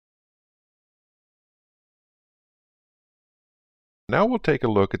Now we'll take a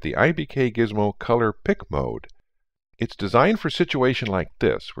look at the IBK Gizmo Color Pick mode. It's designed for a situation like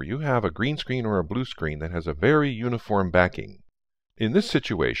this, where you have a green screen or a blue screen that has a very uniform backing. In this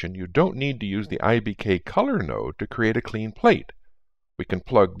situation, you don't need to use the IBK Color node to create a clean plate. We can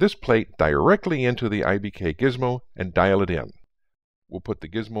plug this plate directly into the IBK Gizmo and dial it in. We'll put the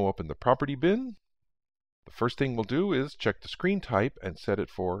gizmo up in the property bin. The first thing we'll do is check the screen type and set it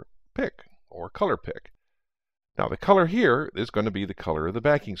for Pick or Color Pick. Now the color here is going to be the color of the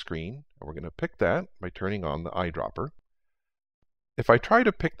backing screen, and we're going to pick that by turning on the eyedropper. If I try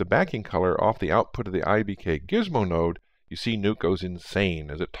to pick the backing color off the output of the IBK Gizmo node, you see Nuke goes insane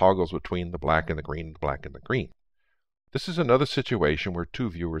as it toggles between the black and the green, the black and the green. This is another situation where two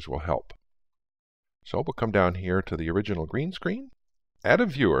viewers will help. So we'll come down here to the original green screen, add a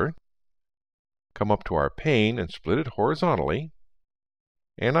viewer, come up to our pane and split it horizontally,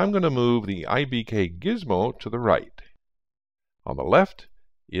 and I'm going to move the IBK Gizmo to the right. On the left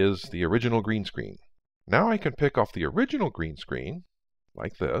is the original green screen. Now I can pick off the original green screen,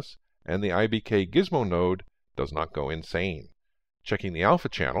 like this, and the IBK Gizmo node does not go insane. Checking the alpha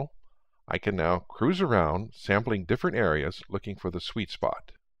channel, I can now cruise around, sampling different areas, looking for the sweet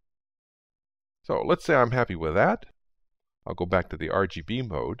spot. So let's say I'm happy with that. I'll go back to the RGB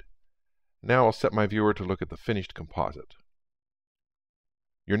mode. Now I'll set my viewer to look at the finished composite.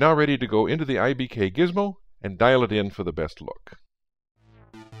 You're now ready to go into the IBK Gizmo and dial it in for the best look.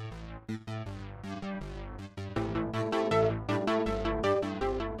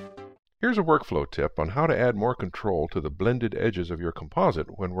 Here's a workflow tip on how to add more control to the blended edges of your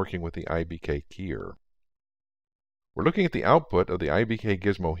composite when working with the IBK keyer. We're looking at the output of the IBK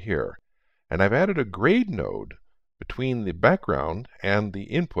Gizmo here, and I've added a grade node between the background and the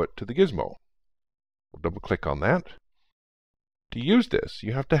input to the gizmo. We'll double-click on that. To use this,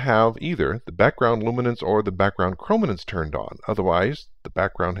 you have to have either the background luminance or the background chrominance turned on. Otherwise, the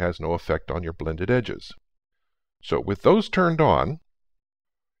background has no effect on your blended edges. So with those turned on,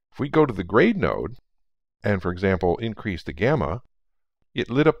 if we go to the grade node and, for example, increase the gamma, it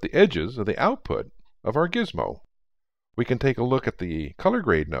lit up the edges of the output of our gizmo. We can take a look at the color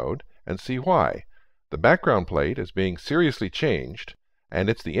grade node and see why. The background plate is being seriously changed, and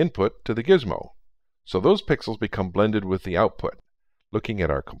it's the input to the gizmo. So those pixels become blended with the output. Looking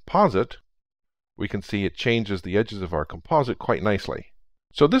at our composite, we can see it changes the edges of our composite quite nicely.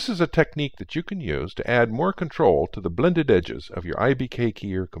 So this is a technique that you can use to add more control to the blended edges of your IBK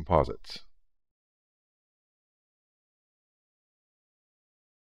keyer composites.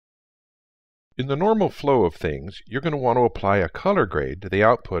 In the normal flow of things, you're going to want to apply a color grade to the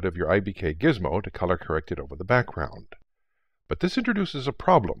output of your IBK Gizmo to color correct it over the background. But this introduces a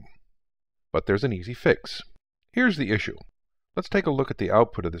problem. But there's an easy fix. Here's the issue. Let's take a look at the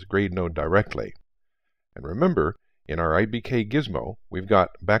output of this grade node directly. And remember, in our IBK Gizmo, we've got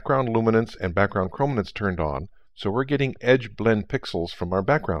background luminance and background chrominance turned on, so we're getting edge blend pixels from our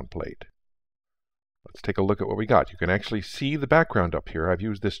background plate. Let's take a look at what we got. You can actually see the background up here. I've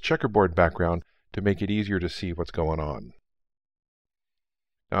used this checkerboard background to make it easier to see what's going on.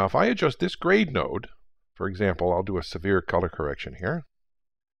 Now if I adjust this grade node, for example, I'll do a severe color correction here.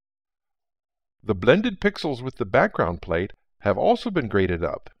 The blended pixels with the background plate have also been graded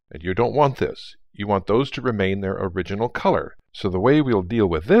up, and you don't want this. You want those to remain their original color. So the way we'll deal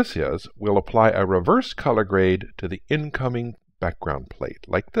with this is we'll apply a reverse color grade to the incoming background plate,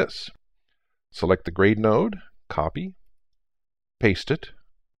 like this. Select the grade node, copy, paste it,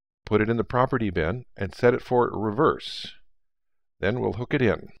 put it in the property bin, and set it for reverse. Then we'll hook it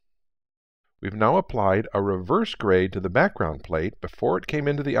in. We've now applied a reverse grade to the background plate before it came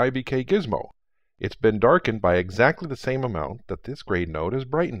into the IBK Gizmo. It's been darkened by exactly the same amount that this grade node has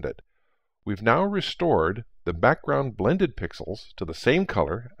brightened it. We've now restored the background blended pixels to the same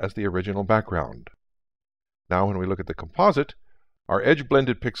color as the original background. Now when we look at the composite, our edge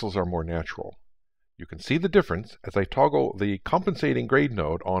blended pixels are more natural. You can see the difference as I toggle the compensating grade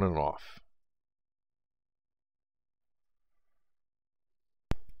node on and off.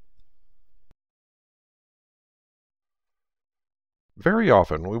 Very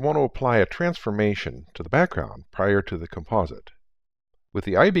often we want to apply a transformation to the background prior to the composite. With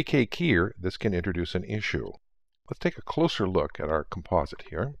the IBK keyer, this can introduce an issue. Let's take a closer look at our composite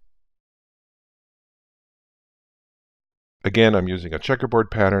here. Again, I'm using a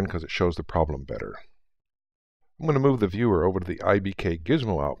checkerboard pattern because it shows the problem better. I'm going to move the viewer over to the IBK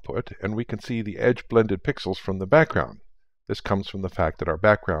Gizmo output, and we can see the edge blended pixels from the background. This comes from the fact that our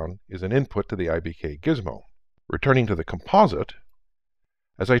background is an input to the IBK Gizmo. Returning to the composite,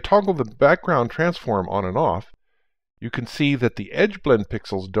 as I toggle the background transform on and off, you can see that the edge blend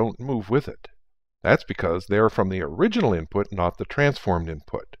pixels don't move with it. That's because they are from the original input, not the transformed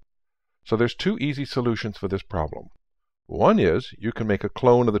input. So there's two easy solutions for this problem. One is you can make a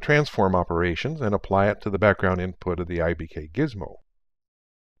clone of the transform operations and apply it to the background input of the IBK gizmo.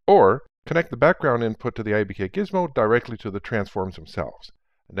 Or connect the background input to the IBK gizmo directly to the transforms themselves.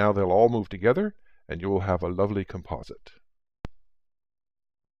 Now they'll all move together and you will have a lovely composite.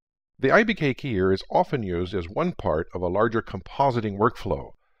 The IBK keyer is often used as one part of a larger compositing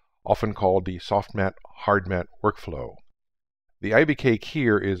workflow, often called the soft mat hard mat workflow. The IBK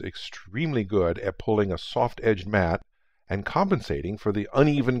keyer is extremely good at pulling a soft-edged mat and compensating for the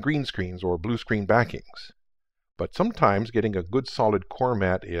uneven green screens or blue screen backings. But sometimes getting a good solid core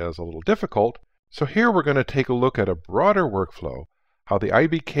mat is a little difficult, so here we're going to take a look at a broader workflow, how the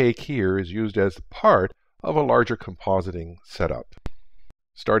IBK keyer is used as part of a larger compositing setup.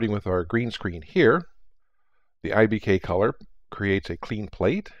 Starting with our green screen here, the IBK color creates a clean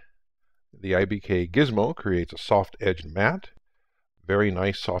plate. The IBK gizmo creates a soft-edged mat. Very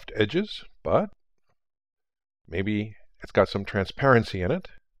nice soft edges, but maybe it's got some transparency in it.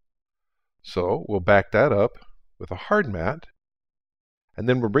 So we'll back that up with a hard mat, and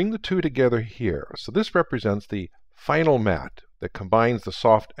then we'll bring the two together here. So this represents the final mat that combines the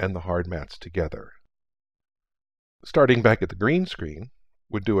soft and the hard mats together. Starting back at the green screen,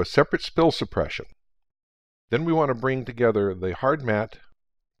 we'll do a separate spill suppression. Then we want to bring together the hard mat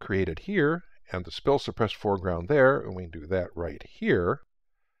created here and the spill suppressed foreground there, and we can do that right here.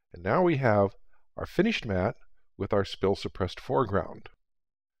 And now we have our finished mat with our spill suppressed foreground.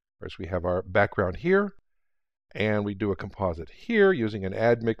 First we have our background here, and we do a composite here using an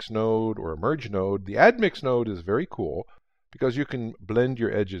add mix node or a merge node. The add mix node is very cool because you can blend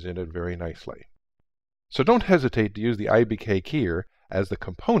your edges in it very nicely. So don't hesitate to use the IBK keyer as the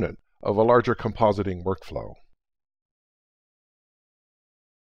component of a larger compositing workflow.